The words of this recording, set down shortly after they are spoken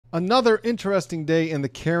Another interesting day in the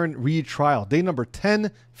Karen Reed trial. Day number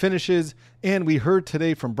 10 finishes, and we heard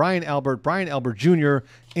today from Brian Albert Jr.,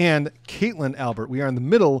 and Caitlin Albert. We are in the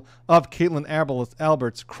middle of Caitlin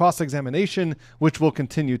Albert's cross-examination, which will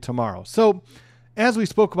continue tomorrow. So, as we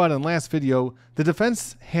spoke about in the last video, the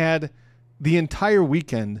defense had the entire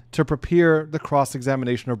weekend to prepare the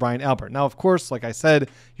cross-examination of Brian Albert. Now, of course, like I said,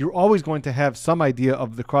 you're always going to have some idea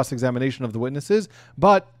of the cross-examination of the witnesses,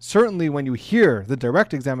 but certainly when you hear the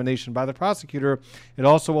direct examination by the prosecutor, it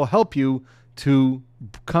also will help you to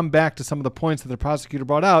come back to some of the points that the prosecutor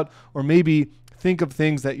brought out, or maybe think of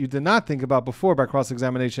things that you did not think about before by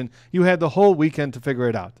cross-examination. You had the whole weekend to figure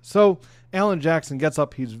it out. So Alan Jackson gets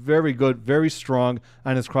up. He's very good, very strong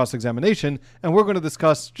on his cross-examination, and we're going to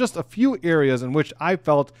discuss just a few areas in which I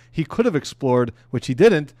felt he could have explored, which he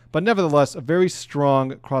didn't, but nevertheless, a very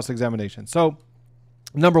strong cross-examination. So,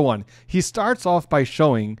 number one, he starts off by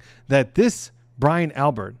showing that this Brian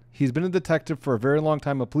Albert, he's been a detective for a very long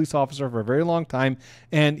time, a police officer for a very long time,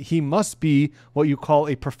 and he must be what you call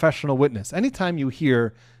a professional witness. Anytime you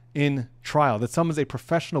hear in trial that someone's a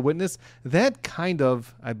professional witness, that kind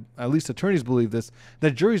of, at least attorneys believe this,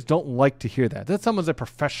 that juries don't like to hear that someone's a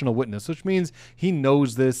professional witness, which means he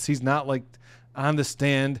knows this. He's not like on the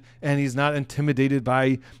stand, and he's not intimidated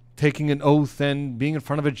by taking an oath and being in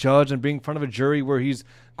front of a judge and being in front of a jury where he's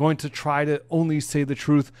going to try to only say the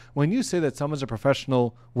truth. When you say that someone's a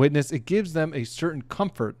professional witness, it gives them a certain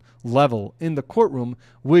comfort level in the courtroom,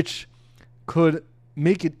 which could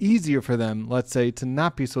make it easier for them, let's say, to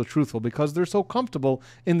not be so truthful because they're so comfortable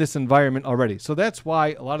in this environment already. So that's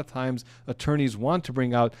why a lot of times attorneys want to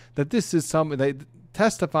bring out that this is something that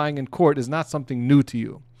testifying in court is not something new to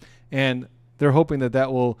you. And they're hoping that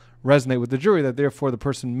that will resonate with the jury, that therefore the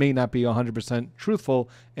person may not be 100% truthful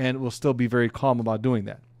and will still be very calm about doing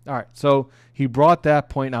that. All right, so he brought that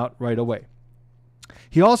point out right away.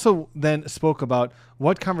 He also then spoke about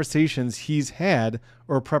what conversations he's had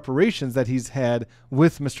or preparations that he's had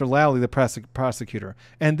with Mr. Lally, the prosecutor.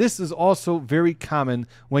 And this is also very common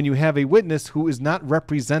when you have a witness who is not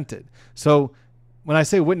represented. So when I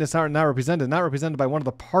say witness not represented by one of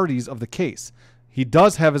the parties of the case. He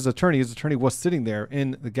does have his attorney. His attorney was sitting there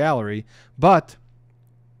in the gallery, but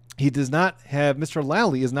he does not have, Mr.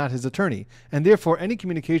 Lally is not his attorney. And therefore, any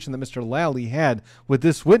communication that Mr. Lally had with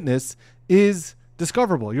this witness is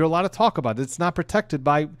discoverable. You're allowed to talk about it. It's not protected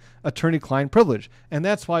by attorney-client privilege. And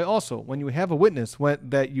that's why also, when you have a witness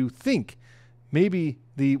that you think maybe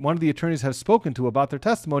one of the attorneys have spoken to about their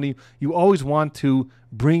testimony, you always want to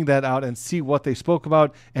bring that out and see what they spoke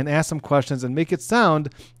about and ask some questions and make it sound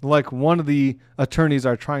like one of the attorneys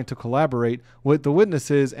are trying to collaborate with the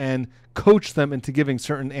witnesses and coach them into giving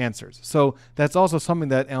certain answers. So that's also something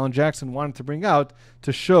that Alan Jackson wanted to bring out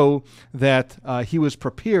to show that he was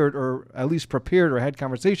prepared, or at least prepared or had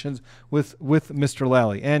conversations with Mr.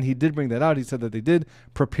 Lally. And he did bring that out. He said that they did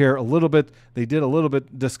prepare a little bit. They did a little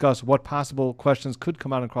bit discuss what possible questions could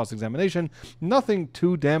come out in cross-examination. Nothing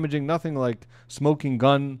too damaging, nothing like smoking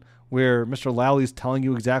gun where Mr. Lally's telling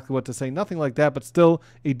you exactly what to say, nothing like that, but still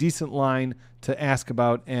a decent line to ask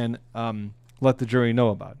about and let the jury know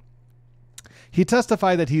about. He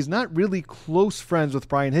testified that he's not really close friends with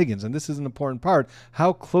Brian Higgins, and this is an important part.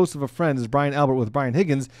 How close of a friend is Brian Albert with Brian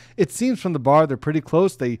Higgins? It seems from the bar they're pretty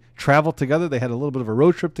close. They traveled together. They had a little bit of a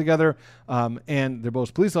road trip together, and they're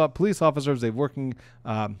both police officers. They're working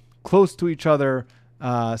close to each other.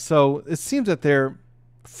 So it seems that they're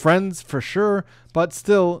friends for sure, but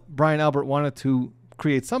still Brian Albert wanted to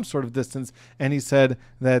create some sort of distance, and he said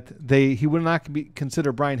that he would not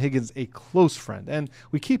consider Brian Higgins a close friend. And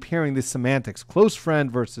we keep hearing this semantics, close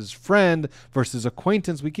friend versus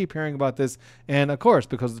acquaintance. We keep hearing about this, and of course,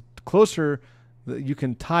 because the closer that you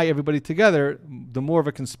can tie everybody together, the more of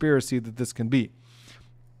a conspiracy that this can be.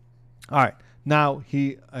 All right. Now,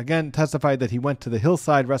 he again testified that he went to the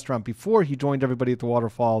Hillside restaurant before he joined everybody at the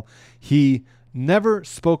waterfall. He never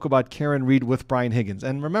spoke about Karen Reed with Brian Higgins.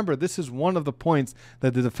 And remember, this is one of the points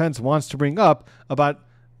that the defense wants to bring up about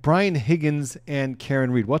Brian Higgins and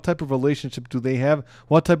Karen Reed. What type of relationship do they have?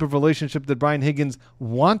 What type of relationship did Brian Higgins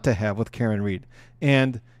want to have with Karen Reed?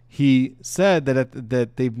 And he said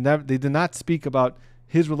that they did not speak about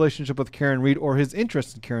his relationship with Karen Reed or his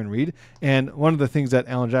interest in Karen Reed. And one of the things that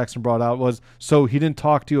Alan Jackson brought out was, so he didn't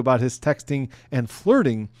talk to you about his texting and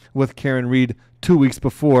flirting with Karen Reed 2 weeks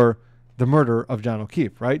before the murder of John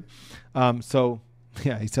O'Keefe, right? So,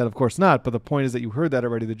 yeah, he said, of course not. But the point is that you heard that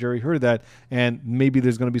already. The jury heard that, and maybe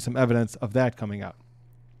there's going to be some evidence of that coming out.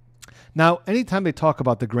 Now, anytime they talk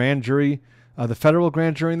about the grand jury, the federal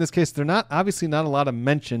grand jury in this case, they're obviously not allowed to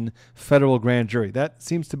mention federal grand jury. That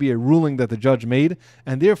seems to be a ruling that the judge made,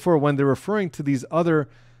 and therefore when they're referring to these other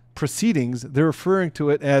proceedings, they're referring to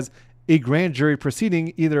it as a grand jury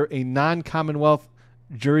proceeding, either a non-Commonwealth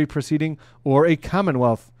jury proceeding or a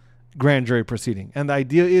Commonwealth grand jury proceeding. And the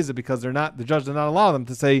idea is that because the judge did not allow them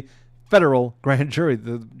to say federal grand jury.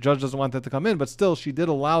 The judge doesn't want that to come in, but still she did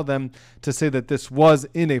allow them to say that this was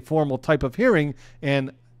in a formal type of hearing,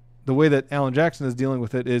 and the way that Alan Jackson is dealing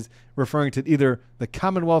with it is referring to either the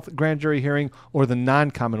Commonwealth grand jury hearing or the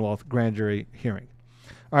non-Commonwealth grand jury hearing.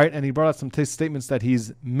 All right, and he brought out some statements that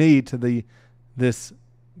he's made to this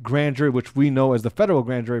grand jury, which we know as the federal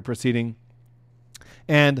grand jury proceeding.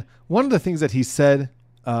 And one of the things that he said,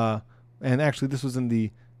 and actually this was in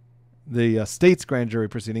the state's grand jury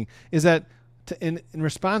proceeding, is that in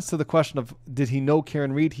response to the question of did he know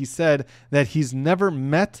Karen Read, he said that he's never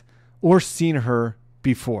met or seen her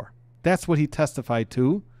before. That's what he testified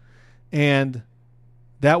to. And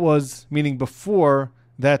that was meaning before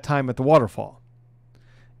that time at the waterfall.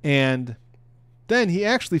 And then he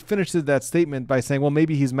actually finishes that statement by saying, well,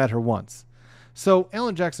 maybe he's met her once. So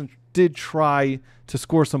Alan Jackson did try to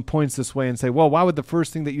score some points this way and say, well, why would the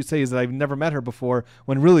first thing that you say is that I've never met her before,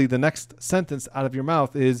 when really the next sentence out of your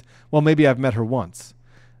mouth is, well, maybe I've met her once.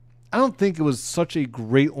 I don't think it was such a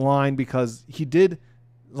great line, because he did,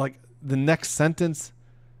 like, the next sentence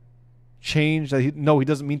change. He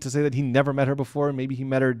doesn't mean to say that he never met her before. Maybe he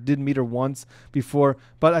did meet her once before,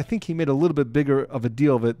 but I think he made a little bit bigger of a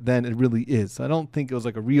deal of it than it really is. So I don't think it was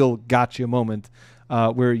like a real gotcha moment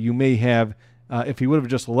where you may have, if he would have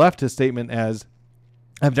just left his statement as,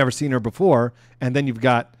 I've never seen her before, and then you've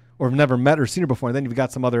got, or never met or seen her before, and then you've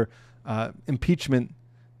got some other impeachment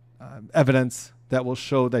evidence that will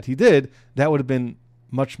show that he did, that would have been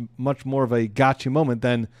much, much more of a gotcha moment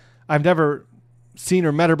than, I've never seen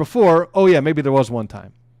or met her before. Oh yeah, maybe there was one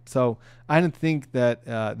time. So I didn't think that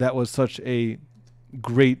that was such a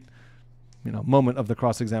great, moment of the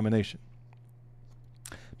cross-examination,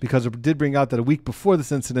 because it did bring out that a week before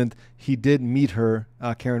this incident, he did meet her,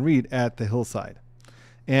 Karen Read, at the hillside.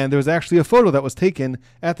 And there was actually a photo that was taken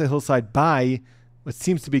at the hillside by what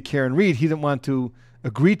seems to be Karen Read. He didn't want to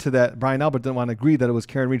agree to that. Brian Albert didn't want to agree that it was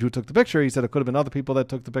Karen Read who took the picture. He said it could have been other people that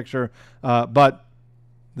took the picture, but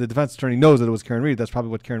the defense attorney knows that it was Karen Read. That's probably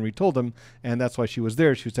what Karen Read told him, and that's why she was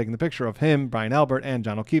there. She was taking the picture of him, Brian Albert, and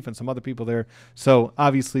John O'Keefe, and some other people there. So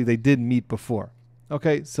obviously they did meet before.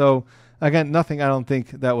 Okay, so again, nothing I don't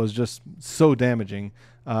think that was just so damaging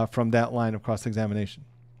from that line of cross-examination.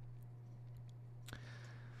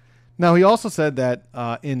 Now, he also said that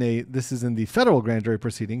this is in the federal grand jury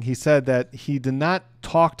proceeding, he said that he did not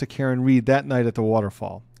talk to Karen Read that night at the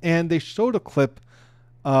waterfall. And they showed a clip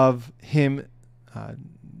of him,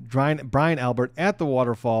 Brian Albert, at the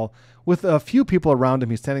waterfall with a few people around him.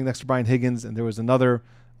 He's standing next to Brian Higgins, and there was another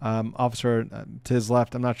officer to his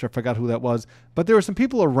left. I'm not sure if I got who that was, but there were some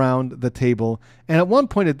people around the table. And at one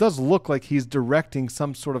point, it does look like he's directing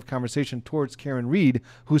some sort of conversation towards Karen Read,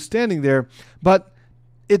 who's standing there. But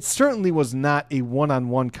it certainly was not a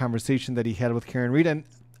one-on-one conversation that he had with Karen Read. And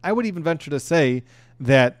I would even venture to say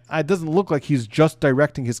that it doesn't look like he's just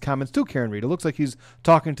directing his comments to Karen Read. It looks like he's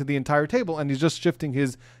talking to the entire table, and he's just shifting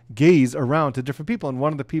his gaze around to different people. And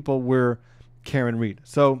one of the people were Karen Read.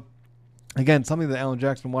 So again, something that Alan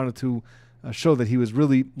Jackson wanted to show that he was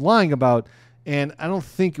really lying about. And I don't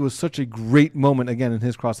think it was such a great moment, again, in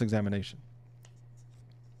his cross-examination.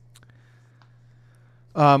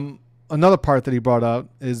 Another part that he brought out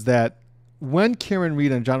is that when Karen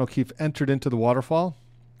Read and John O'Keefe entered into the waterfall,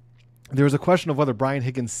 there was a question of whether Brian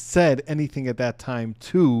Higgins said anything at that time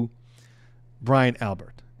to Brian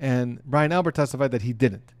Albert. And Brian Albert testified that he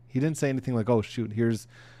didn't. He didn't say anything like, oh, shoot, here's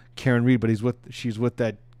Karen Read, but she's with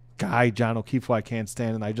that guy, John O'Keefe, who I can't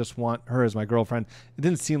stand, and I just want her as my girlfriend. It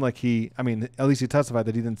didn't seem like at least he testified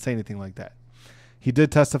that he didn't say anything like that. He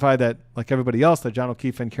did testify that, like everybody else, that John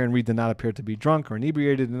O'Keefe and Karen Read did not appear to be drunk or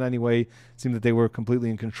inebriated in any way. It seemed that they were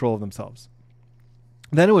completely in control of themselves.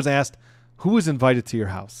 Then it was asked, who was invited to your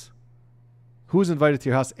house? Who was invited to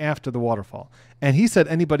your house after the waterfall? And he said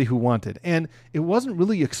anybody who wanted. And it wasn't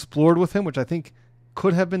really explored with him, which I think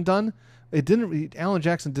could have been done. Alan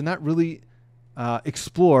Jackson did not really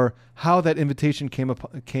explore how that invitation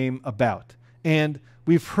came about. And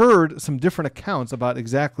we've heard some different accounts about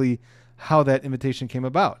exactly how that invitation came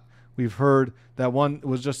about. We've heard that one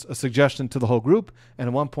was just a suggestion to the whole group. And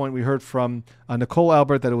at one point we heard from Nicole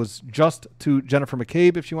Albert that it was just to Jennifer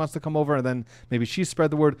McCabe if she wants to come over, and then maybe she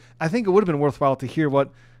spread the word. I think it would have been worthwhile to hear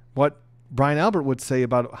what Brian Albert would say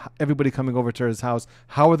about everybody coming over to his house.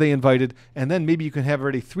 How are they invited? And then maybe you can have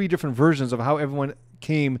already 3 different versions of how everyone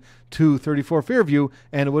came to 34 Fairview,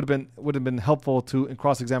 and it would have been helpful to in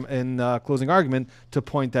closing argument to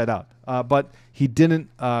point that out. But he didn't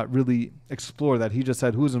really explore that. He just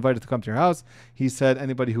said who's invited to come to your house. He said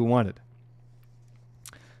anybody who wanted.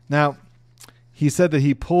 Now, he said that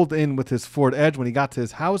he pulled in with his Ford Edge. When he got to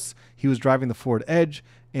his house, he was driving the Ford Edge,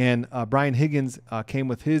 and Brian Higgins came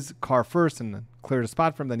with his car first and cleared a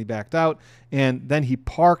spot for him. Then he backed out, and then he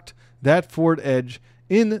parked that Ford Edge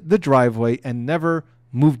in the driveway and never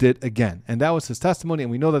moved it again. And that was his testimony,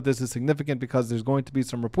 and we know that this is significant because there's going to be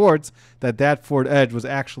some reports that that Ford Edge was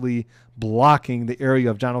actually blocking the area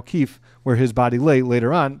of John O'Keefe where his body lay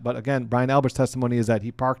later on. But again, Brian Albert's testimony is that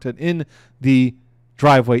he parked it in the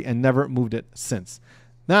driveway and never moved it since.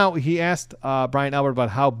 Now, he asked Brian Albert about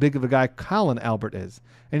how big of a guy Colin Albert is.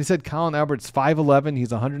 And he said Colin Albert's 5'11".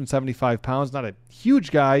 He's 175 pounds. Not a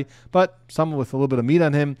huge guy, but someone with a little bit of meat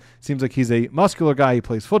on him. Seems like he's a muscular guy. He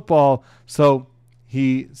plays football. So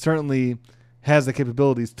he certainly has the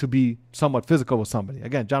capabilities to be somewhat physical with somebody.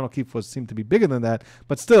 Again, John O'Keefe seemed to be bigger than that.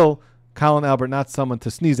 But still, Colin Albert, not someone to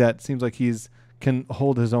sneeze at. Seems like can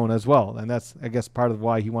hold his own as well. And that's, I guess, part of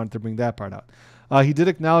why he wanted to bring that part out. He did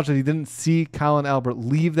acknowledge that he didn't see Colin Albert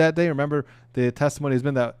leave that day. Remember, the testimony has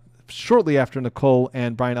been that shortly after Nicole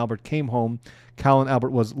and Brian Albert came home, Colin Albert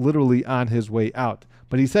was literally on his way out.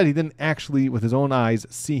 But he said he didn't actually, with his own eyes,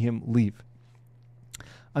 see him leave.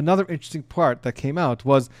 Another interesting part that came out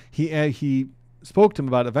was he spoke to him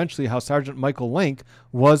about eventually how Sergeant Michael Lank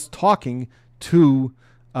was talking to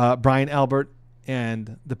Brian Albert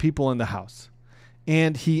and the people in the house.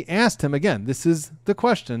 And he asked him, again, this is the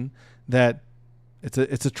question that it's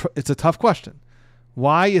a tough question.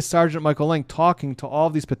 Why is Sergeant Michael Lank talking to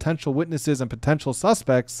all these potential witnesses and potential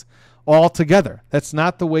suspects all together? That's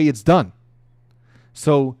not the way it's done.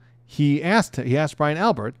 So he asked Brian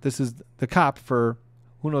Albert, this is the cop for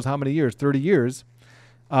who knows how many years, 30 years,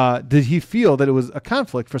 did he feel that it was a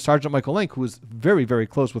conflict for Sergeant Michael Lank, who was very, very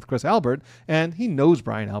close with Chris Albert, and he knows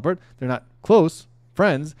Brian Albert. They're not close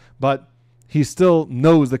friends, but he still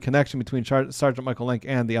knows the connection between Sergeant Michael Lank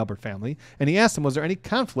and the Albert family. And he asked him, was there any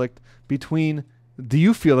conflict do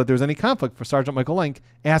you feel that there's any conflict for Sergeant Michael Lank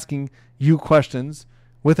asking you questions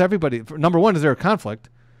with everybody? Number one, is there a conflict?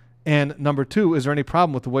 And number two, is there any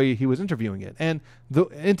problem with the way he was interviewing it and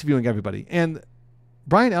interviewing everybody? And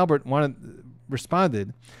Brian Albert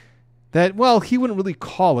responded that, well, he wouldn't really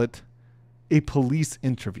call it a police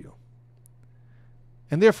interview.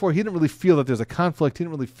 And therefore, he didn't really feel that there's a conflict. He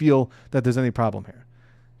didn't really feel that there's any problem here.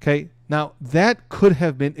 Okay, now that could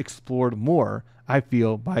have been explored more, I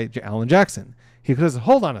feel, by Alan Jackson. He could have said,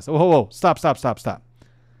 hold on a second. Whoa, stop.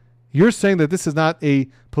 You're saying that this is not a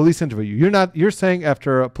police interview. You're saying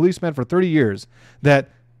after a policeman for 30 years that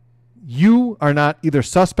you are not either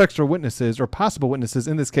suspects or witnesses or possible witnesses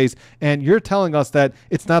in this case, and you're telling us that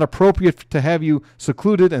it's not appropriate to have you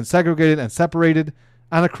secluded and segregated and separated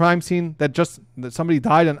on a crime scene that somebody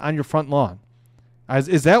died on your front lawn.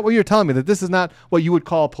 Is that what you're telling me? That this is not what you would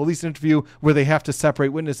call a police interview where they have to separate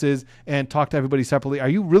witnesses and talk to everybody separately? Are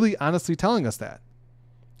you really honestly telling us that?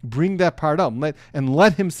 Bring that part up and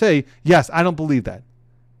let him say, yes, I don't believe that.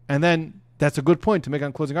 And then that's a good point to make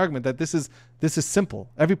on closing argument that this is simple.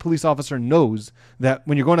 Every police officer knows that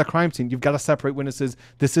when you're going to a crime scene, you've got to separate witnesses.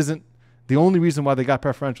 This isn't the only reason why they got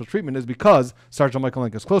preferential treatment is because Sergeant Michael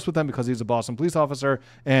Lank is close with them, because he's a Boston police officer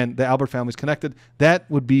and the Albert family's connected. That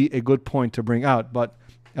would be a good point to bring out, but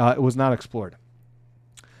it was not explored.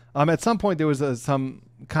 At some point, there was some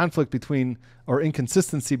conflict or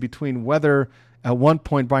inconsistency between whether at one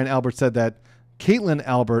point Brian Albert said that Caitlin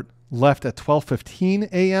Albert left at 12:15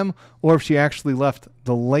 a.m. or if she actually left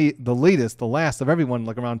the last of everyone,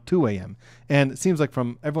 like around 2 a.m. And it seems like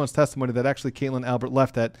from everyone's testimony that actually Caitlin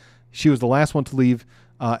Albert she was the last one to leave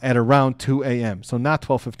at around 2 a.m. So not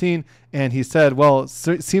 12:15. And he said, well, it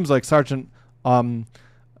seems like Sergeant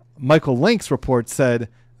Michael Lank's report said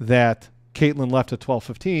that Caitlin left at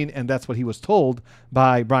 12:15, and that's what he was told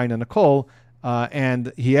by Brian and Nicole.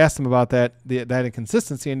 And he asked him about that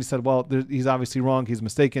inconsistency, and he said, well, he's obviously wrong. He's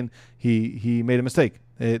mistaken. He made a mistake.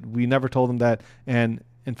 We never told him that. And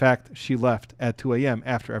in fact, she left at 2 a.m.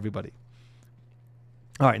 after everybody.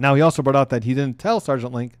 All right. Now, he also brought out that he didn't tell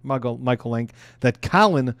Sergeant Michael Lank that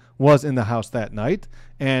Colin was in the house that night.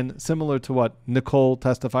 And similar to what Nicole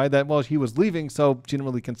testified, that, well, he was leaving, so she didn't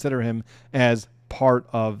really consider him as part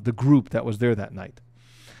of the group that was there that night.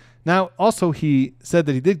 Now, also, he said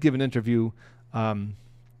that he did give an interview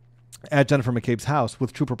at Jennifer McCabe's house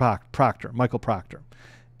with Trooper Michael Proctor.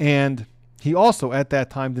 And he also, at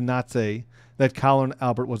that time, did not say that Colin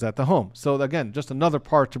Albert was at the home. So again, just another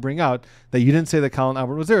part to bring out that you didn't say that Colin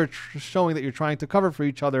Albert was there, showing that you're trying to cover for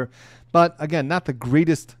each other. But again, not the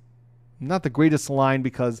greatest line,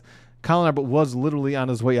 because Colin Albert was literally on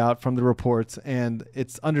his way out from the reports, and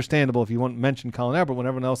it's understandable if you won't mention Colin Albert when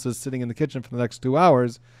everyone else is sitting in the kitchen for the next 2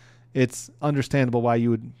 hours. It's understandable why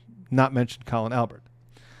you would not mention Colin Albert.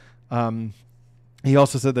 He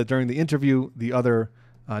also said that during the interview, the other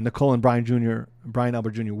Nicole and Brian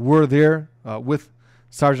Albert Jr. were there with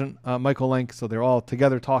Sergeant Michael Lenk, so they're all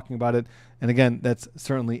together talking about it. And again, that's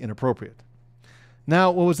certainly inappropriate. Now,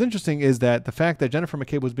 what was interesting is that the fact that Jennifer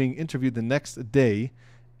McCabe was being interviewed the next day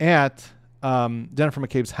at Jennifer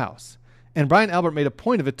McCabe's house. And Brian Albert made a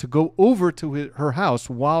point of it to go over to her house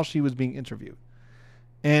while she was being interviewed.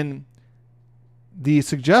 And the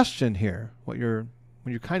suggestion here, when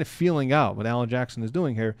you're kind of feeling out what Alan Jackson is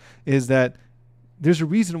doing here, is that there's a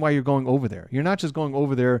reason why you're going over there. You're not just going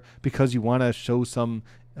over there because you want to show some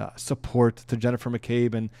support to Jennifer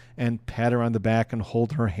McCabe and pat her on the back and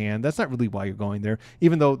hold her hand. That's not really why you're going there,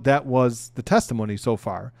 even though that was the testimony so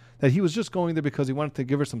far, that he was just going there because he wanted to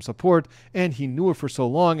give her some support, and he knew her for so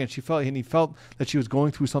long, and he felt that she was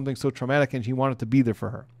going through something so traumatic, and he wanted to be there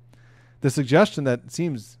for her. The suggestion that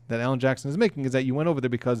seems that Alan Jackson is making is that you went over there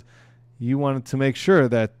because you wanted to make sure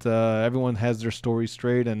that everyone has their story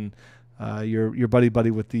straight, and you're buddy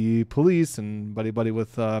with the police and buddy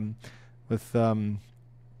with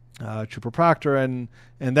Trooper Proctor, and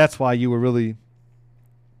that's why you were really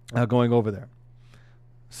going over there.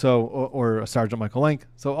 So, or Sergeant Michael Lenk.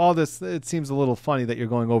 So all this, it seems a little funny that you're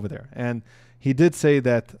going over there. And he did say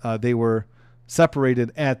that they were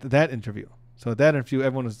separated at that interview. So at that interview,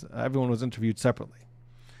 everyone was interviewed separately.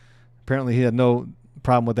 Apparently, he had no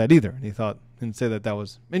problem with that either, and he didn't say that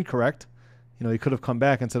was incorrect. He could have come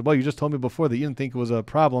back and said, well, you just told me before that you didn't think it was a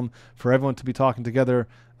problem for everyone to be talking together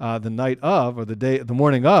the night of, or the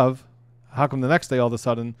morning of. How come the next day all of a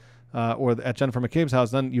sudden, or at Jennifer McCabe's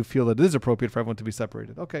house, then you feel that it is appropriate for everyone to be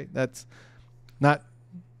separated? Okay, that's not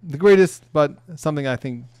the greatest, but something I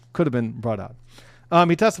think could have been brought out.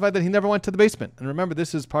 He testified that he never went to the basement. And remember,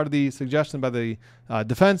 this is part of the suggestion by the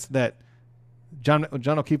defense that John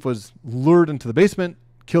O'Keefe was lured into the basement,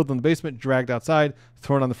 killed in the basement, dragged outside,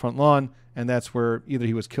 thrown on the front lawn, and that's where either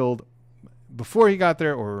he was killed before he got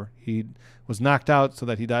there or he was knocked out so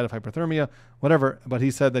that he died of hypothermia, whatever. But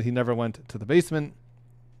he said that he never went to the basement.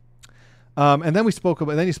 And then he spoke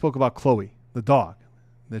about Chloe, the dog,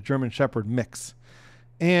 the German Shepherd mix.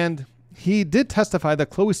 And he did testify that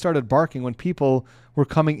Chloe started barking when people were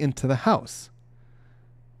coming into the house.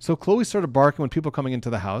 So Chloe started barking when people were coming into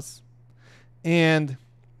the house. And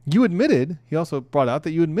you admitted, he also brought out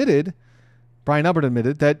that you admitted, Brian Albert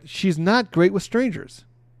admitted, that she's not great with strangers.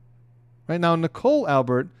 Right now, Nicole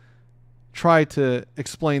Albert tried to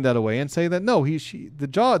explain that away and say that no, the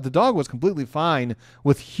dog was completely fine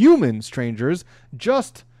with human strangers,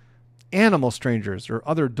 just animal strangers or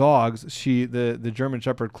other dogs. The German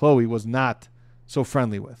Shepherd Chloe was not so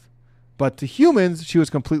friendly with, but to humans she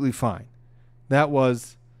was completely fine. That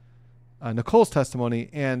was Nicole's testimony,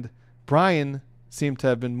 and Brian seemed to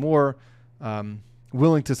have been more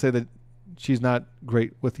willing to say that she's not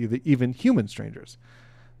great with even human strangers.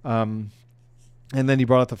 And then he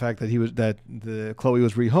brought up the fact that the Chloe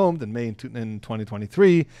was rehomed in May in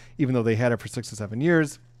 2023, even though they had her for 6 to 7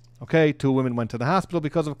 years. Okay, 2 women went to the hospital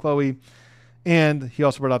because of Chloe. And he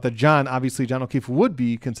also brought out that John O'Keefe would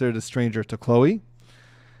be considered a stranger to Chloe.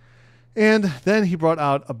 And then he brought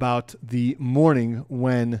out about the morning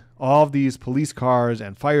when all of these police cars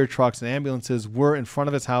and fire trucks and ambulances were in front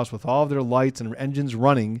of his house with all of their lights and engines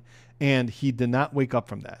running, and he did not wake up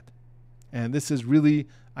from that. And this is really,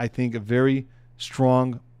 I think, a very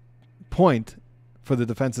strong point for the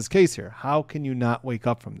defense's case here. How can you not wake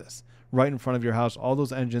up from this? Right in front of your house, all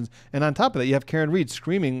those engines. And on top of that, you have Karen Reed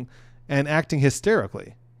screaming and acting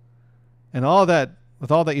hysterically. And all that, with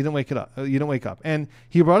all that, you didn't wake up. And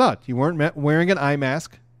he brought out, you weren't wearing an eye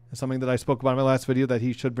mask. Something that I spoke about in my last video that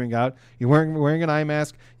he should bring out. You weren't wearing an eye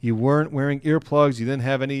mask. You weren't wearing earplugs. You didn't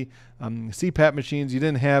have any CPAP machines. You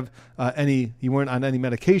didn't have you weren't on any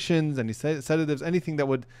medications, any sedatives, anything that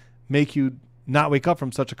would make you not wake up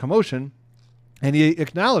from such a commotion. And he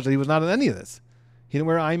acknowledged that he was not on any of this. He didn't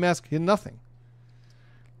wear an eye mask. He did nothing.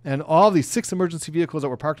 And all these 6 emergency vehicles that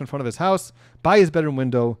were parked in front of his house by his bedroom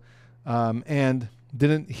window and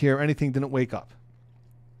didn't hear anything, didn't wake up.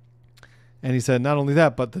 And he said not only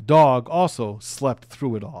that, but the dog also slept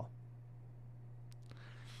through it all.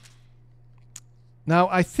 Now,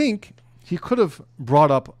 I think he could have brought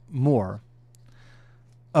up more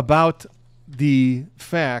about the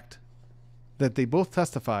fact that they both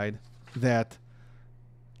testified that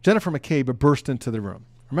Jennifer McCabe burst into the room.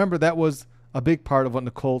 Remember, that was a big part of what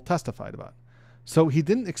Nicole testified about. So he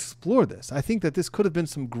didn't explore this. I think that this could have been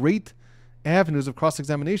some great avenues of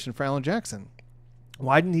cross-examination for Alan Jackson.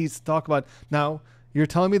 Why didn't he talk about, now, you're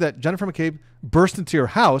telling me that Jennifer McCabe burst into your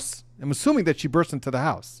house. I'm assuming that she burst into the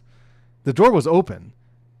house. The door was open,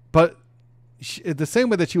 but the same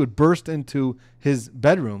way that she would burst into his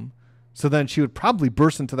bedroom, so then she would probably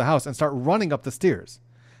burst into the house and start running up the stairs.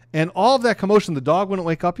 And all of that commotion, the dog wouldn't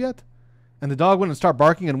wake up yet, and the dog wouldn't start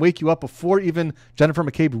barking and wake you up before even Jennifer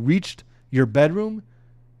McCabe reached your bedroom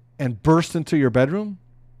and burst into your bedroom.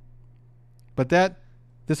 But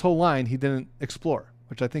this whole line he didn't explore,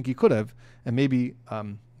 which I think he could have, and maybe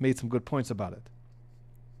made some good points about it.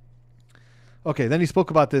 Okay, then he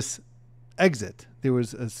spoke about this exit.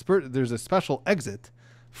 There's a special exit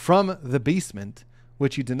from the basement,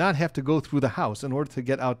 which you did not have to go through the house in order to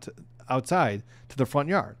get outside to the front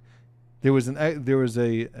yard. There was I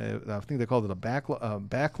think they called it a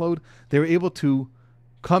backload. They were able to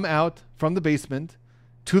come out from the basement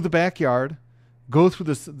to the backyard, go through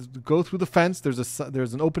the fence.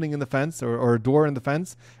 There's an opening in the fence or a door in the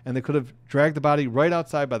fence, and they could have dragged the body right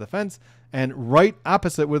outside by the fence. And right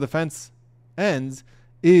opposite where the fence ends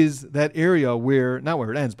is that area where, not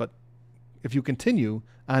where it ends, but if you continue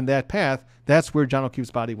on that path, that's where John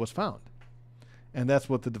O'Keefe's body was found. And that's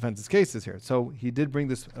what the defense's case is here. So he did bring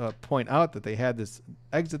this point out that they had this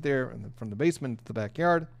exit there from the basement to the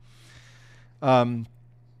backyard. And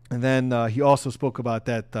then he also spoke about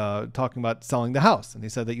that, talking about selling the house. And he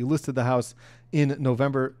said that you listed the house in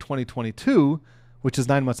November 2022, which is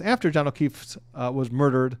 9 months after John O'Keefe was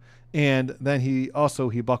murdered. And then he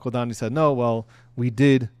buckled down. He said, no, well, we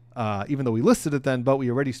did, even though we listed it then, but we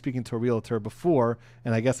were already speaking to a realtor before.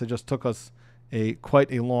 And I guess it just took us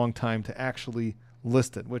quite a long time to actually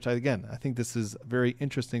list it, which I think this is a very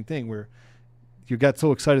interesting thing where you got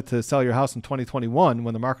so excited to sell your house in 2021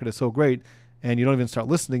 when the market is so great, and you don't even start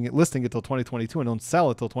listing it till 2022 and don't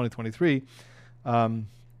sell it till 2023.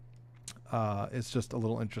 It's just a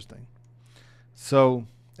little interesting. So,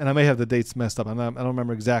 and I may have the dates messed up. I don't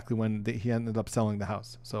remember exactly when he ended up selling the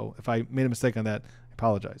house. So if I made a mistake on that, I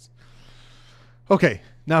apologize. Okay,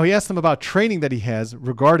 now he asked him about training that he has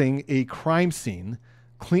regarding a crime scene,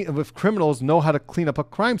 if criminals know how to clean up a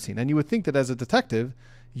crime scene. And you would think that as a detective,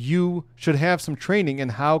 you should have some training in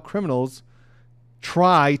how criminals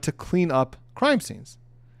try to clean up crime scenes.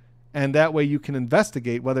 And that way you can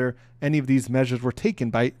investigate whether any of these measures were taken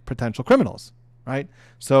by potential criminals, right?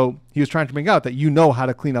 So he was trying to bring out that you know how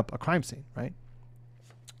to clean up a crime scene, right?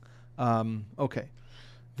 Okay.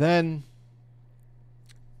 Then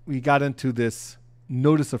we got into this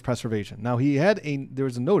notice of preservation. Now there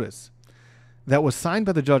was a notice that was signed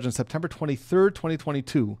by the judge on September 23rd,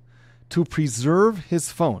 2022 to preserve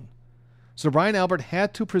his phone. So Brian Albert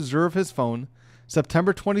had to preserve his phone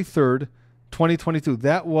September 23rd, 2022.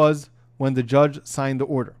 That was when the judge signed the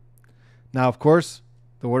order. Now, of course,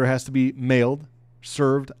 the order has to be mailed,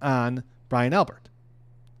 served on Brian Albert.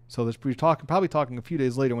 So we're probably talking a few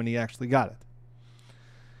days later when he actually got it.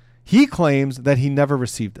 He claims that he never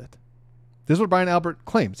received it. This is what Brian Albert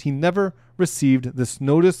claims. He never received this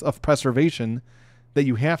notice of preservation that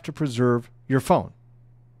you have to preserve your phone.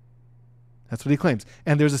 That's what he claims.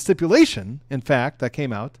 And there's a stipulation, in fact, that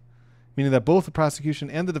came out, meaning that both the prosecution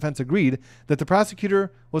and the defense agreed that the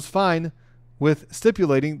prosecutor was fine with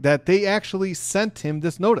stipulating that they actually sent him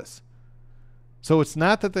this notice. So it's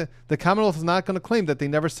not that the Commonwealth is not going to claim that they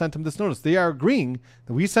never sent him this notice. They are agreeing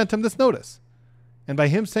that we sent him this notice. And by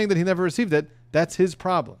him saying that he never received it, that's his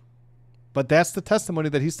problem. But that's the testimony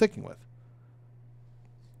that he's sticking with.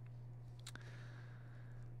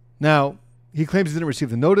 Now, he claims he didn't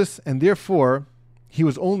receive the notice, and therefore he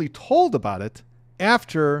was only told about it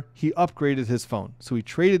after he upgraded his phone. So he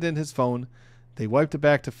traded in his phone, they wiped it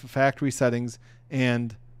back to factory settings,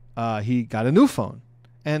 and he got a new phone.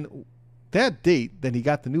 And that date that he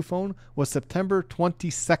got the new phone was September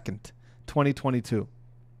 22nd, 2022.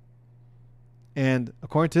 And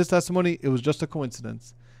according to his testimony, it was just a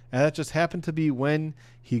coincidence. And that just happened to be when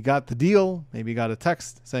he got the deal. Maybe he got a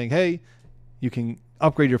text saying, hey, you can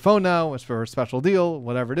upgrade your phone now. It's for a special deal,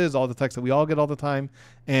 whatever it is, all the texts that we all get all the time.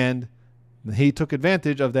 And he took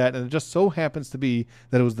advantage of that. And it just so happens to be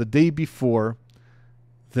that it was the day before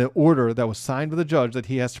the order that was signed by the judge that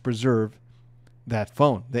he has to preserve that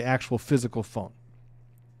phone, the actual physical phone.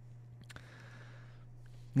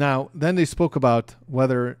 Now, then they spoke about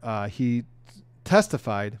whether he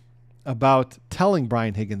testified about telling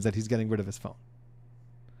Brian Higgins that he's getting rid of his phone.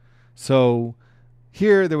 So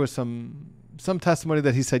here there was some some testimony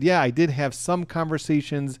that he said, yeah, I did have some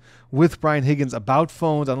conversations with Brian Higgins about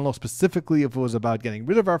phones. I don't know specifically if it was about getting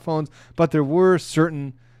rid of our phones, but there were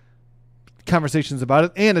certain conversations about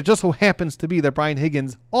it. And it just so happens to be that Brian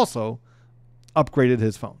Higgins also upgraded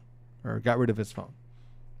his phone or got rid of his phone.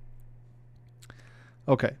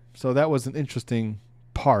 Okay, so that was an interesting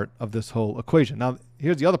part of this whole equation. Now,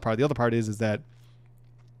 here's the other part. The other part is that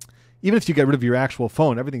even if you get rid of your actual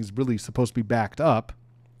phone, everything's really supposed to be backed up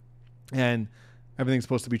and everything's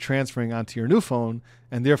supposed to be transferring onto your new phone.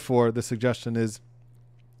 And therefore, the suggestion is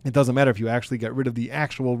it doesn't matter if you actually get rid of the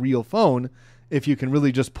actual real phone if you can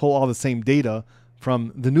really just pull all the same data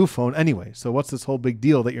from the new phone anyway. So what's this whole big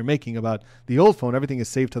deal that you're making about the old phone? Everything is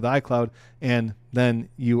saved to the iCloud, and then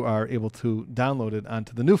you are able to download it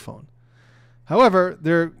onto the new phone. However,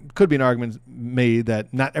 there could be an argument made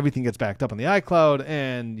that not everything gets backed up on the iCloud,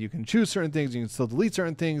 and you can choose certain things, you can still delete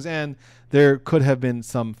certain things, and there could have been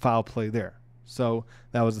some foul play there. So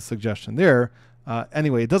that was a suggestion there.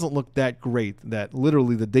 Anyway, it doesn't look that great that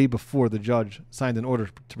literally the day before the judge signed an order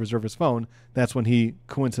to preserve his phone, that's when he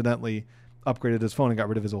coincidentally upgraded his phone and got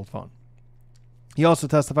rid of his old phone. He also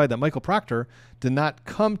testified that Michael Proctor did not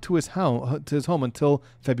come to his home until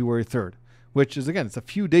February 3rd, which is, again, it's a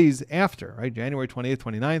few days after, right? January 28th,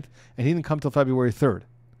 29th, and he didn't come till February 3rd.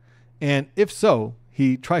 And if so,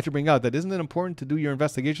 he tried to bring out that isn't it important to do your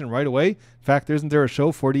investigation right away? In fact, isn't there a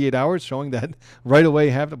show, 48 Hours, showing that right away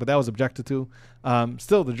have it, but that was objected to.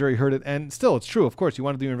 Still, the jury heard it, and still, it's true. Of course, you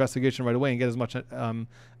want to do your investigation right away and get as much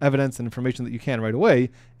evidence and information that you can right away,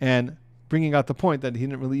 and bringing out the point that he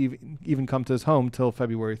didn't really even come to his home till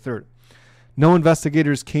February 3rd. No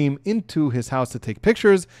investigators came into his house to take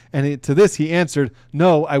pictures, and to this he answered,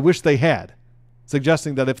 "No, I wish they had,"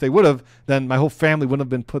 suggesting that if they would have, then my whole family wouldn't have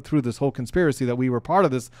been put through this whole conspiracy, that we were part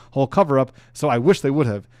of this whole cover-up, so I wish they would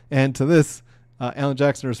have. And to this, Alan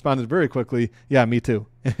Jackson responded very quickly, "Yeah, me too,"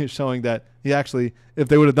 showing that he actually, if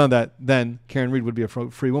they would have done that, then Karen Reed would be a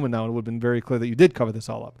free woman now, and it would have been very clear that you did cover this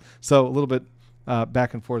all up. So a little bit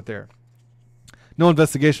back and forth there. No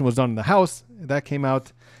investigation was done in the house. That came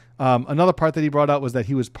out. Another part that he brought out was that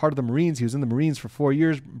he was part of the Marines. He was in the Marines for 4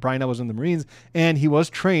 years. Brian was in the Marines, and he was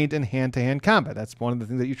trained in hand-to-hand combat. That's one of the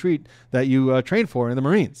things that you train for in the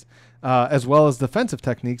Marines, as well as defensive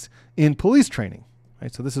techniques in police training.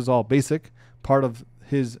 Right. So this is all basic part of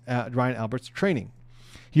his Brian Albert's training.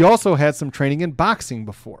 He also had some training in boxing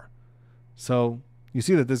before. So you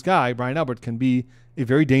see that this guy, Brian Albert, can be a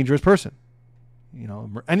very dangerous person. You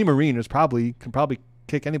know, any Marine can probably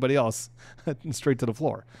kick anybody else straight to the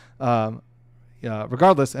floor.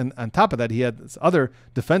 Regardless, and on top of that, he had this other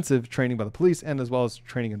defensive training by the police and as well as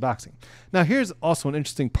training in boxing. Now, here's also an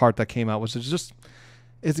interesting part that came out, which is just,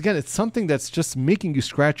 it's something that's just making you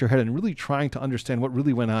scratch your head and really trying to understand what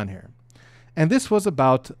really went on here. And this was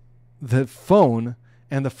about the phone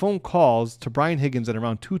and the phone calls to Brian Higgins at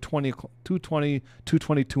around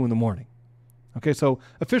 2:22 in the morning. Okay, so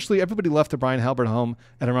officially everybody left the Brian Albert home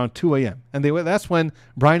at around 2 a.m. And that's when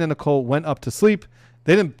Brian and Nicole went up to sleep.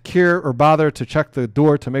 They didn't care or bother to check the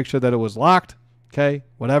door to make sure that it was locked. Okay,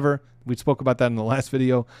 whatever. We spoke about that in the last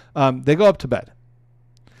video. They go up to bed.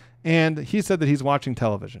 And he said that he's watching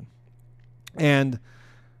television. And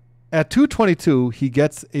at 2:22, he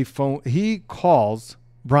gets a phone. He calls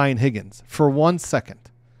Brian Higgins for 1 second.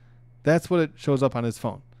 That's what it shows up on his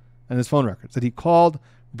phone and his phone records, that he called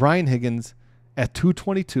Brian Higgins at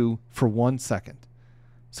 2:22 for 1 second.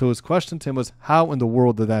 So his question to him was, how in the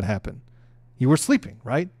world did that happen? You were sleeping,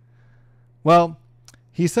 right? Well,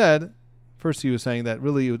 he said, first he was saying that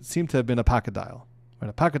really it seemed to have been a pocket dial. Right?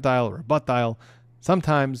 A pocket dial or a butt dial.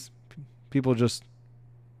 Sometimes people just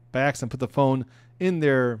by accident put the phone in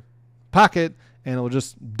their pocket and it will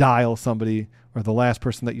just dial somebody or the last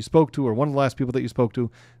person that you spoke to or one of the last people that you spoke to.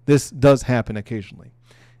 This does happen occasionally.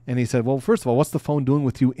 And he said, well, first of all, what's the phone doing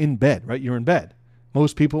with you in bed, right? You're in bed.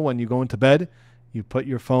 Most people, when you go into bed, you put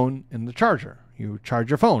your phone in the charger. You charge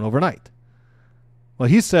your phone overnight. Well,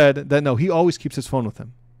 he said that, no, he always keeps his phone with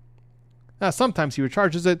him. Now, sometimes he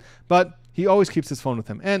recharges it, but he always keeps his phone with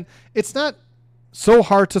him. And it's not so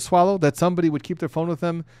hard to swallow that somebody would keep their phone with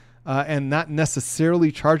them and not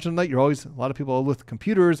necessarily charge them at night. A lot of people are with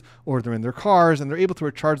computers or they're in their cars and they're able to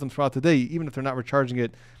recharge them throughout the day, even if they're not recharging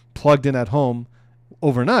it plugged in at home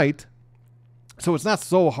overnight. So it's not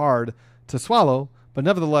so hard to swallow, but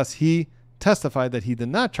nevertheless, he testified that he did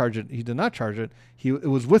not charge it. It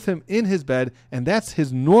was with him in his bed, and that's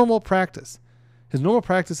his normal practice. His normal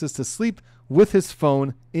practice is to sleep with his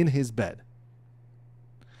phone in his bed.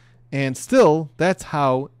 And still, that's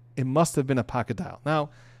how it must have been a pocket dial. Now,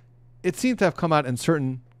 it seemed to have come out in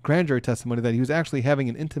certain grand jury testimony that he was actually having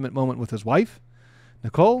an intimate moment with his wife,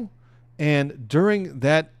 Nicole, And during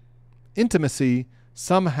that intimacy,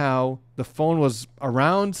 somehow the phone was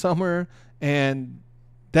around somewhere, and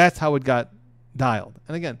that's how it got dialed.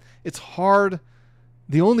 And again, it's hard.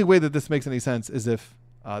 The only way that this makes any sense is if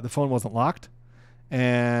the phone wasn't locked,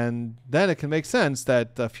 and then it can make sense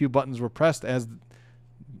that a few buttons were pressed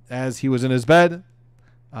as he was in his bed,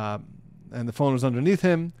 and the phone was underneath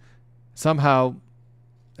him. Somehow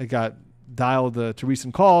it got dialed to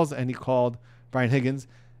recent calls, and he called Brian Higgins.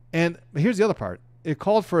 And here's the other part. It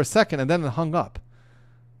called for a second, and then it hung up.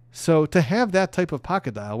 So to have that type of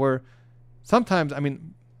pocket dial where sometimes,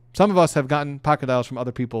 some of us have gotten pocket dials from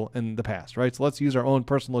other people in the past, right? So let's use our own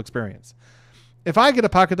personal experience. If I get a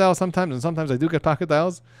pocket dial sometimes, and sometimes I do get pocket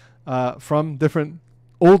dials from different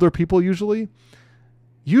older people usually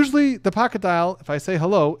the pocket dial, if I say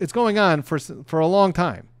hello, it's going on for a long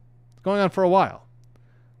time. It's going on for a while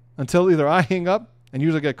until either I hang up and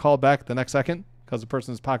usually get called back the next second because the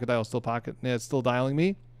person's pocket dial is still it's still dialing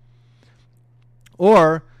me,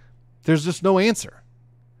 or there's just no answer.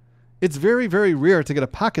 It's very, very rare to get a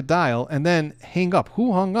pocket dial and then hang up.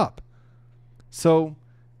 Who hung up? So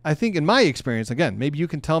I think in my experience, again, maybe you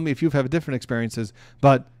can tell me if you've had different experiences,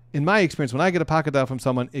 but in my experience, when I get a pocket dial from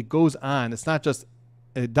someone, it goes on. It's not just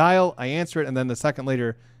a dial, I answer it, and then the second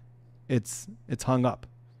later, it's hung up.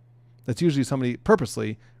 That's usually somebody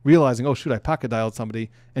purposely realizing, oh, shoot, I pocket dialed somebody,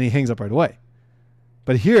 and he hangs up right away.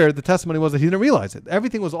 But here, the testimony was that he didn't realize it.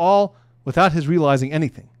 Everything was all without his realizing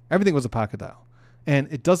anything. Everything was a pocket dial. And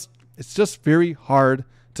it's just very hard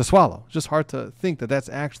to swallow. It's just hard to think that that's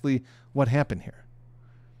actually what happened here.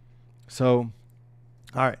 So,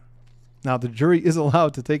 all right. Now, the jury is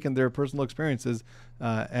allowed to take in their personal experiences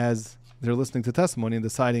as they're listening to testimony and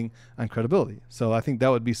deciding on credibility. So I think that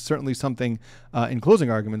would be certainly something in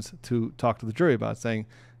closing arguments to talk to the jury about, saying,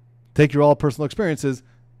 take your all personal experiences.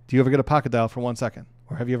 Do you ever get a pocket dial for 1 second?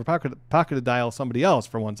 Or have you ever pocketed dial somebody else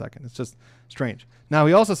for 1 second? It's just strange. Now,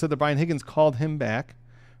 he also said that Brian Higgins called him back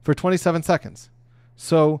for 27 seconds.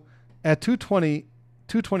 So at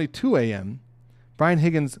 2:22 a.m., Brian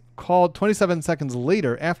Higgins called 27 seconds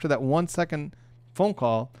later. After that 1 second phone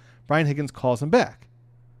call, Brian Higgins calls him back.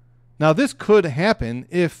 Now, this could happen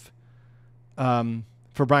if,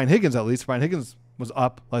 for Brian Higgins at least, Brian Higgins was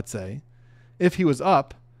up, let's say. If he was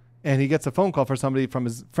up and he gets a phone call for somebody from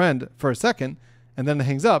his friend for a second, and then it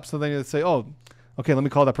hangs up, so then you say, oh, okay, let me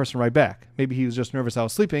call that person right back. Maybe he was just nervous I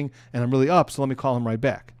was sleeping, and I'm really up, so let me call him right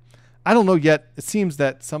back. I don't know yet. It seems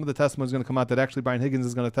that some of the testimony is going to come out that actually Brian Higgins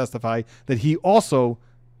is going to testify that he also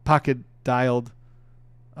pocket dialed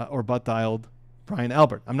or butt dialed Brian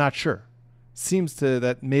Albert. I'm not sure. Seems to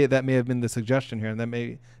that may have been the suggestion here, and that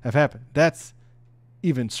may have happened. That's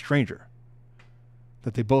even stranger,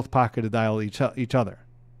 that they both pocketed dial each other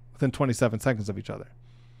within 27 seconds of each other.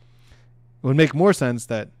 It would make more sense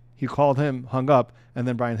that he called him, hung up, and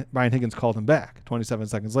then Brian Higgins called him back 27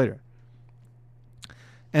 seconds later.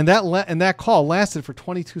 And that call lasted for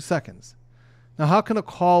 22 seconds. Now, how can a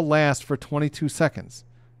call last for 22 seconds?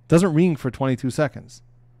 It doesn't ring for 22 seconds.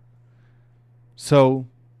 So,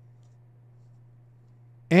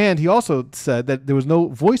 and he also said that there was no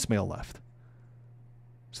voicemail left.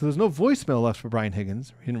 So there's no voicemail left for Brian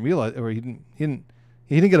Higgins. He didn't realize, or he didn't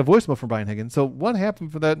get a voicemail from Brian Higgins. So what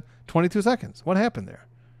happened for that 22 seconds? What happened there?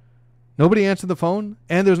 Nobody answered the phone,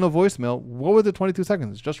 and there's no voicemail. What were the 22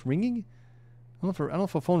 seconds? Just ringing? I don't know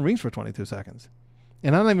if a phone rings for 22 seconds.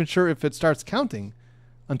 And I'm not even sure if it starts counting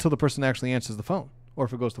until the person actually answers the phone, or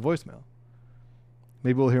if it goes to voicemail.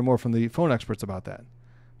 Maybe we'll hear more from the phone experts about that.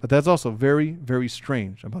 But that's also very, very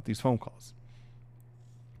strange about these phone calls.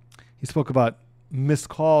 He spoke about missed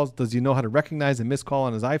calls. Does he know how to recognize a missed call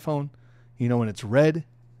on his iPhone? You know, when it's red,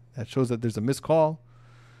 that shows that there's a missed call.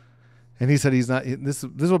 And he said he's not, this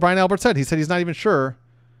is what Brian Albert said. He said he's not even sure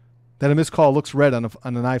that a missed call looks red on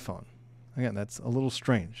an iPhone. Again, that's a little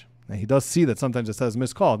strange. Now, he does see that sometimes it says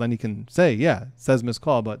missed call. Then he can say, yeah, it says missed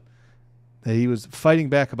call, but that he was fighting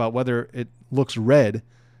back about whether it looks red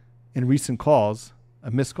in recent calls, a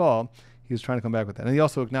missed call. He was trying to come back with that. And he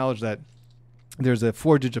also acknowledged that there's a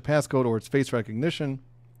 4-digit passcode, or it's face recognition,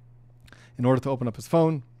 in order to open up his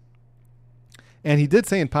phone. And he did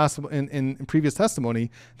say in previous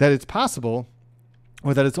testimony that it's possible,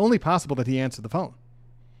 or that it's only possible that he answered the phone.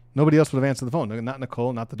 Nobody else would have answered the phone. Not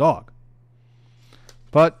Nicole, not the dog.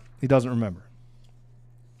 But he doesn't remember.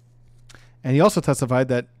 And he also testified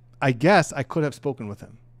that, I guess I could have spoken with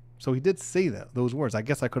him. So he did say those words. I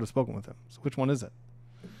guess I could have spoken with him. So which one is it?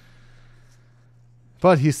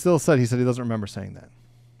 But he still said he doesn't remember saying that.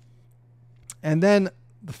 And then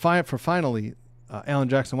finally, Alan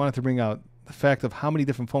Jackson wanted to bring out the fact of how many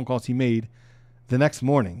different phone calls he made the next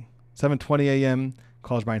morning, 7:20 a.m.,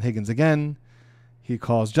 calls Brian Higgins again. He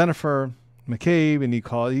calls Jennifer McCabe, and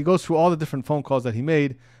he goes through all the different phone calls that he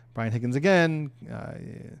made. Brian Higgins again.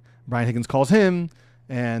 Brian Higgins calls him,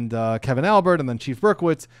 and Kevin Albert, and then Chief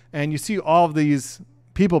Berkowitz. And you see all of these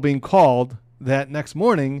people being called that next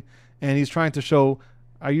morning, and he's trying to show,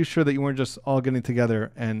 are you sure that you weren't just all getting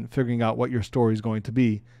together and figuring out what your story is going to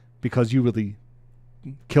be because you really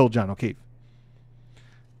killed John O'Keefe?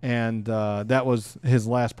 And that was his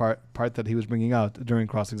last part that he was bringing out during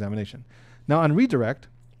cross-examination. Now, on redirect,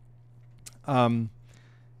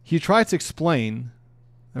 he tried to explain,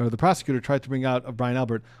 or the prosecutor tried to bring out of Brian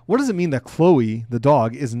Albert, what does it mean that Chloe, the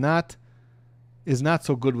dog, is not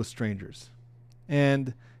so good with strangers?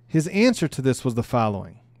 And his answer to this was the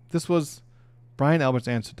following. This was Brian Albert's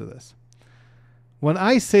answer to this. When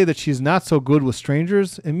I say that she's not so good with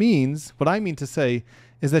strangers, it means, what I mean to say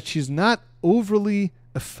is that she's not overly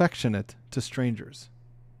affectionate to strangers.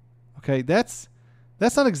 Okay, that's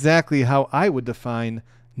not exactly how I would define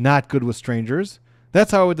not good with strangers.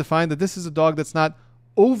 That's how I would define that this is a dog that's not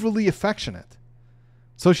overly affectionate.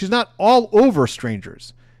 So she's not all over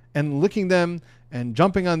strangers and licking them and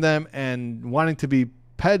jumping on them and wanting to be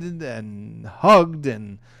petted and hugged.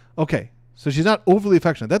 And okay, so she's not overly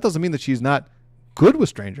affectionate. That doesn't mean that she's not good with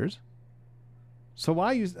strangers. So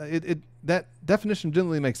why use it? That definition didn't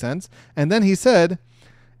really make sense. And then he said,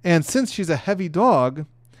 and since she's a heavy dog,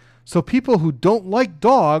 so people who don't like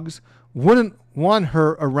dogs wouldn't want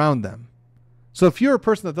her around them. So if you're a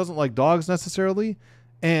person that doesn't like dogs necessarily,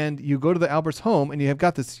 and you go to the Albert's home and you have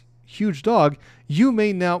got this huge dog, you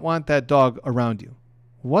may not want that dog around you.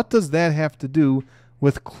 What does that have to do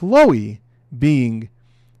with Chloe being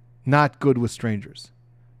not good with strangers?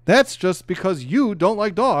 That's just because you don't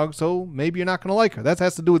like dogs, so maybe you're not going to like her. That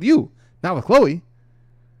has to do with you, not with Chloe.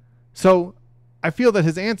 So I feel that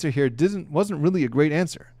his answer here wasn't really a great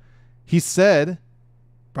answer. He said,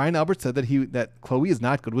 Brian Albert said that Chloe is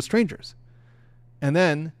not good with strangers. And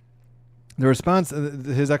then the response,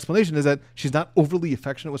 his explanation is that she's not overly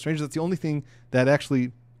affectionate with strangers. That's the only thing that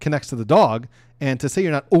actually connects to the dog. And to say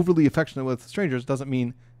you're not overly affectionate with strangers doesn't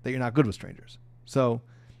mean that you're not good with strangers. So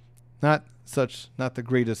not the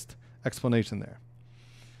greatest explanation there.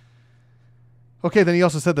 Okay, then he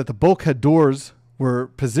also said that the bulkhead doors were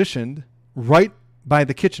positioned right by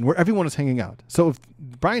the kitchen where everyone was hanging out. So if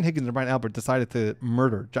Brian Higgins and Brian Albert decided to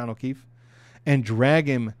murder John O'Keefe and drag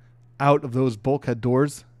him out of those bulkhead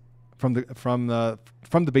doors from the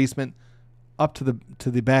basement up to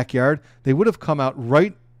the backyard, they would have come out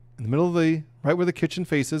right in the middle of right where the kitchen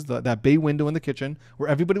faces, that bay window in the kitchen where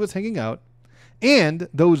everybody was hanging out. And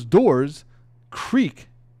those doors creak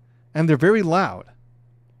and they're very loud.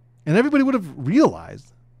 And everybody would have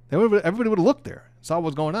realized, everybody would have looked there, saw what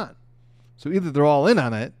was going on. So either they're all in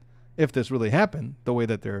on it, if this really happened, the way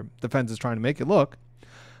that their defense is trying to make it look,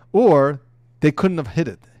 or they couldn't have hid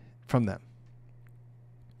it from them.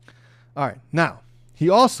 All right. Now, he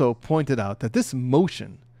also pointed out that this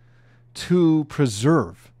motion to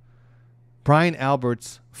preserve Brian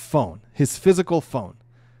Albert's phone, his physical phone,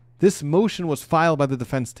 this motion was filed by the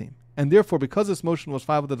defense team. And therefore, because this motion was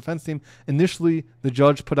filed by the defense team, initially the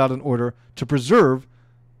judge put out an order to preserve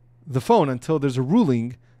the phone until there's a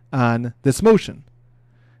ruling on this motion.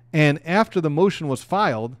 And after the motion was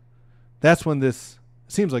filed, that's when this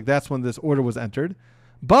order was entered.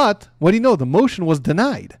 But what do you know? The motion was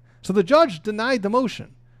denied. So the judge denied the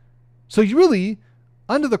motion. So you really,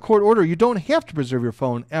 under the court order, you don't have to preserve your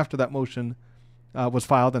phone after that motion was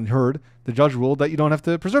filed and heard. The judge ruled that you don't have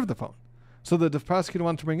to preserve the phone. So the prosecutor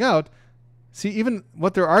wanted to bring out, see, even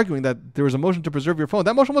what they're arguing, that there was a motion to preserve your phone,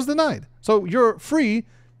 that motion was denied. So you're free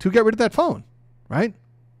to get rid of that phone, right?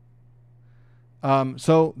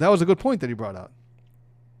 So that was a good point that he brought out.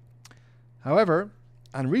 However,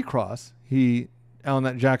 on recross,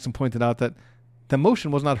 Alan Jackson pointed out that the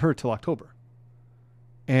motion was not heard till October.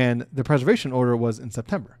 And the preservation order was in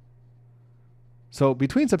September. So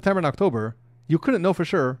between September and October, you couldn't know for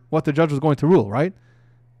sure what the judge was going to rule, right?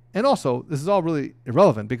 And also, this is all really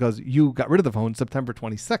irrelevant because you got rid of the phone September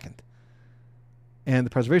 22nd. And the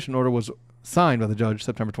preservation order was signed by the judge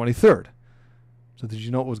September 23rd. So did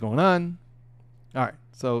you know what was going on? All right,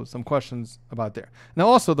 so some questions about there. Now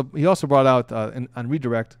also, he also brought out on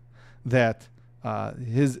redirect that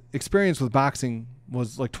his experience with boxing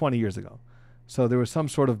was like 20 years ago. So there was some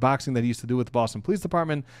sort of boxing that he used to do with the Boston Police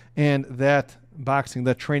Department, and that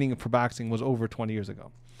training for boxing was over 20 years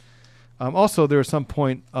ago. Also, there was some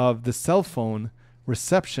point of the cell phone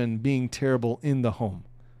reception being terrible in the home.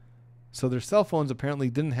 So their cell phones apparently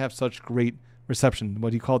didn't have such great reception,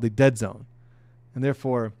 what he called the dead zone. And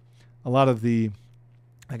therefore, a lot of the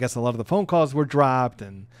phone calls were dropped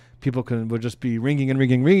and people would just be ringing, and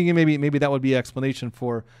maybe that would be an explanation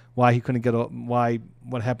for why he couldn't get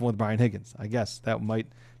what happened with Brian Higgins. I guess that might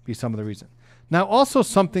be some of the reason. Now, also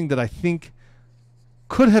something that I think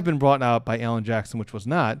could have been brought out by Alan Jackson, which was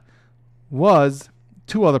not, was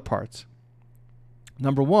two other parts.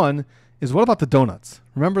 Number one is, what about the donuts?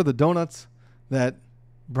 Remember the donuts that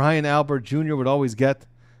Brian Albert Jr. would always get?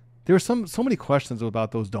 There were so many questions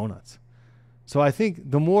about those donuts. So I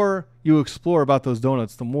think the more you explore about those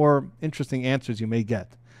donuts, the more interesting answers you may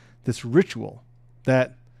get. This ritual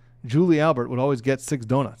that Julie Albert would always get 6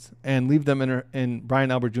 donuts and leave them in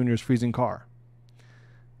Brian Albert Jr.'s freezing car,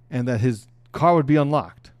 and that his car would be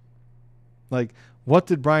unlocked. Like, what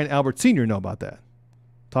did Brian Albert Sr. know about that?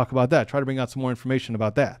 Talk about that. Try to bring out some more information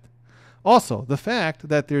about that. Also, the fact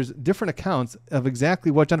that there's different accounts of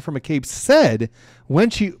exactly what Jennifer McCabe said when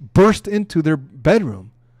she burst into their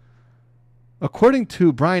bedroom. According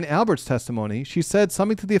to Brian Albert's testimony, she said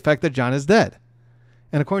something to the effect that John is dead.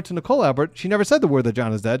 And according to Nicole Albert, she never said the word that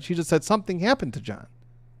John is dead. She just said something happened to John.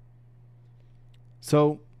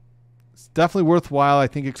 So it's definitely worthwhile, I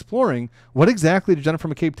think, exploring what exactly did Jennifer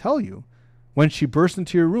McCabe tell you when she burst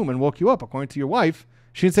into your room and woke you up. According to your wife,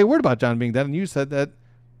 she didn't say a word about John being dead, and you said that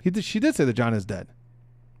she did say that John is dead.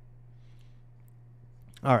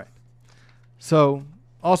 All right. So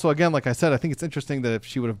also, again, like I said, I think it's interesting that if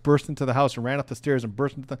she would have burst into the house and ran up the stairs and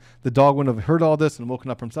burst into the dog wouldn't have heard all this and woken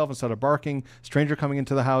up himself and started barking, stranger coming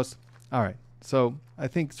into the house. All right. So I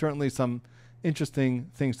think certainly some interesting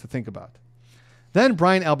things to think about. Then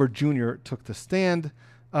Brian Albert Jr. took the stand.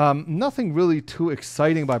 Nothing really too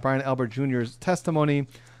exciting by Brian Albert Jr.'s testimony.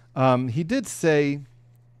 He did say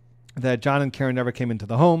that John and Karen never came into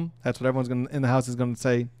the home. That's what everyone's in the house is going to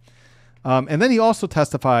say. And then he also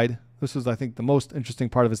testified, this was, I think, the most interesting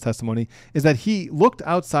part of his testimony, is that he looked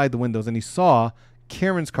outside the windows and he saw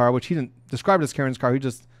Karen's car, which he didn't describe it as Karen's car. He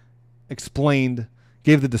just explained,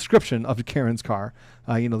 gave the description of Karen's car,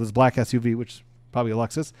 this black SUV, which probably a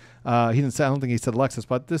Lexus. He didn't say, I don't think he said Lexus,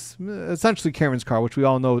 but this essentially Karen's car, which we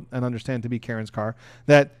all know and understand to be Karen's car,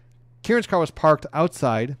 that Karen's car was parked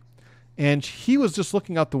outside, and he was just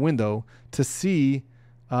looking out the window to see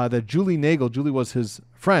that Julie Nagel, Julie was his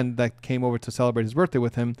friend that came over to celebrate his birthday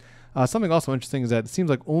with him. Something also interesting is that it seems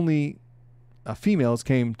like only females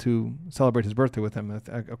came to celebrate his birthday with him.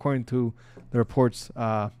 According to the reports,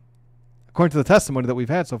 according to the testimony that we've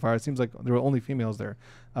had so far, it seems like there were only females there.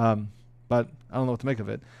 But I don't know what to make of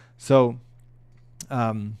it. So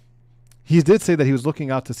he did say that he was looking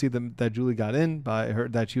out to see that Julie got in by her,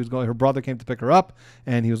 that she was going. Her brother came to pick her up,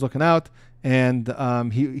 and he was looking out, and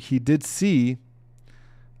he did see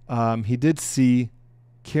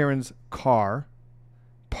Karen's car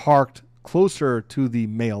parked closer to the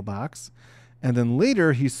mailbox, and then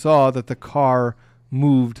later he saw that the car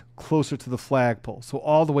moved closer to the flagpole, so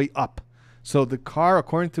all the way up. So the car,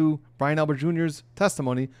 according to Brian Albert Jr.'s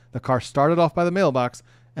testimony, the car started off by the mailbox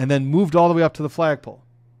and then moved all the way up to the flagpole.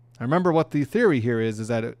 I remember what the theory here is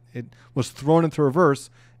that it was thrown into reverse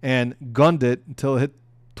and gunned it until it hit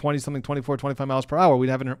 20-something, 24, 25 miles per hour. We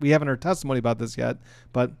haven't heard testimony about this yet,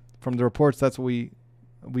 but from the reports, that's what we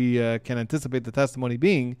can anticipate the testimony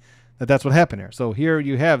being, that's what happened here. So here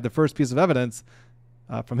you have the first piece of evidence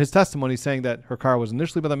from his testimony saying that her car was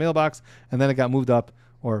initially by the mailbox and then it got moved up,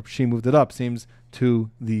 or she moved it up, seems,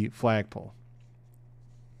 to the flagpole.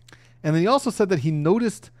 And then he also said that he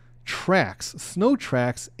noticed tracks, snow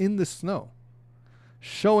tracks in the snow,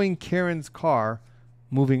 showing Karen's car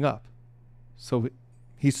moving up. So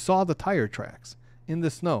he saw the tire tracks in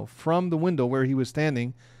the snow from the window where he was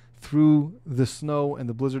standing through the snow and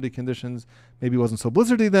the blizzardy conditions. Maybe it wasn't so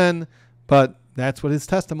blizzardy then, but that's what his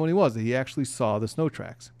testimony was, that he actually saw the snow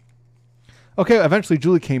tracks. Okay, eventually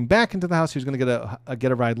Julie came back into the house. She was going to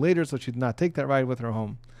get a ride later, so she did not take that ride with her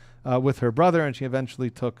home, with her brother, and she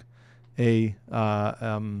eventually took I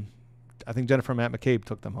think Jennifer and Matt McCabe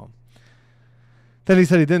took them home. Then he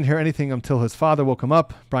said he didn't hear anything until his father woke him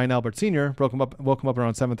up. Brian Albert Sr. woke him up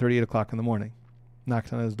around 7:30, 8 o'clock in the morning,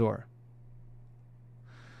 knocked on his door.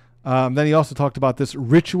 Then he also talked about this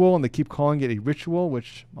ritual, and they keep calling it a ritual,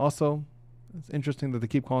 which also it's interesting that they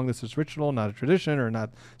keep calling this ritual, not a tradition or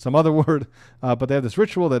not some other word. But they have this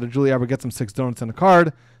ritual that Julie Albert gets him 6 donuts and a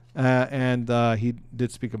card, and he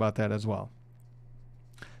did speak about that as well.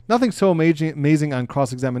 Nothing so amazing on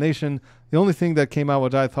cross-examination. The only thing that came out,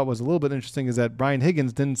 which I thought was a little bit interesting, is that Brian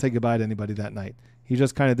Higgins didn't say goodbye to anybody that night. He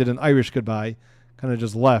just kind of did an Irish goodbye, kind of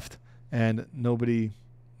just left, and nobody,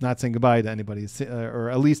 not saying goodbye to anybody, or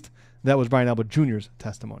at least that was Brian Albert Jr.'s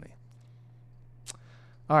testimony.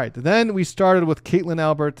 All right, then we started with Caitlin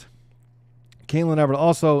Albert. Caitlin Albert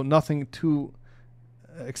also, nothing too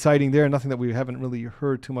exciting there, nothing that we haven't really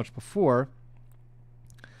heard too much before.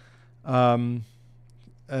 But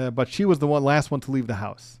she was the last one to leave the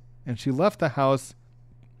house. And she left the house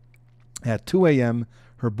at 2 a.m.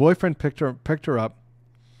 Her boyfriend picked her up,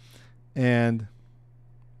 and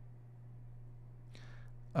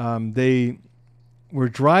they were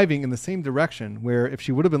driving in the same direction, where if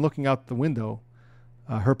she would have been looking out the window,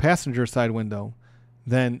 her passenger side window,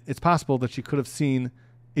 then it's possible that she could have seen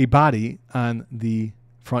a body on the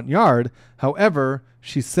front yard. However,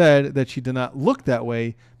 she said that she did not look that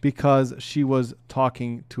way because she was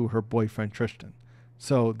talking to her boyfriend, Tristan.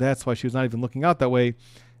 So that's why she was not even looking out that way. It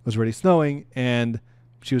was already snowing, and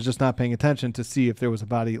she was just not paying attention to see if there was a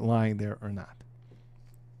body lying there or not.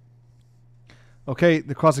 Okay,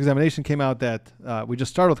 the cross-examination came out that we just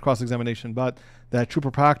started with cross-examination, but that Trooper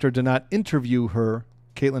Proctor did not interview her,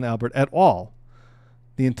 Caitlin Albert, at all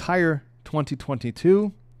the entire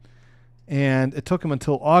 2022, and it took him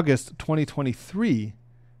until August 2023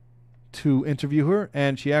 to interview her,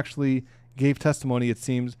 and she actually gave testimony, it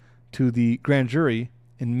seems, to the grand jury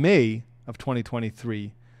in May of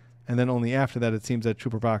 2023, and then only after that it seems that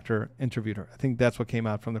Trooper Proctor interviewed her. I think that's what came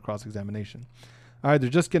out from the cross-examination. All right, they're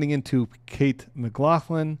just getting into Kate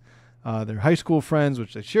McLaughlin. They're high school friends,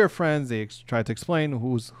 which they share friends. They try to explain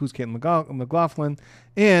who's Kate McLaughlin.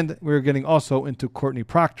 And we're getting also into Courtney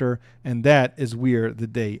Proctor, and that is where the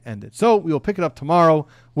day ended. So we will pick it up tomorrow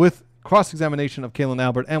with cross-examination of Caitlin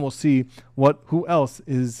Albert, and we'll see who else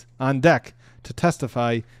is on deck to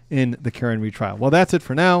testify in the Karen retrial. Well, that's it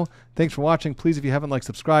for now. Thanks for watching. Please, if you haven't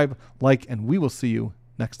subscribe, and we will see you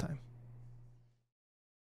next time.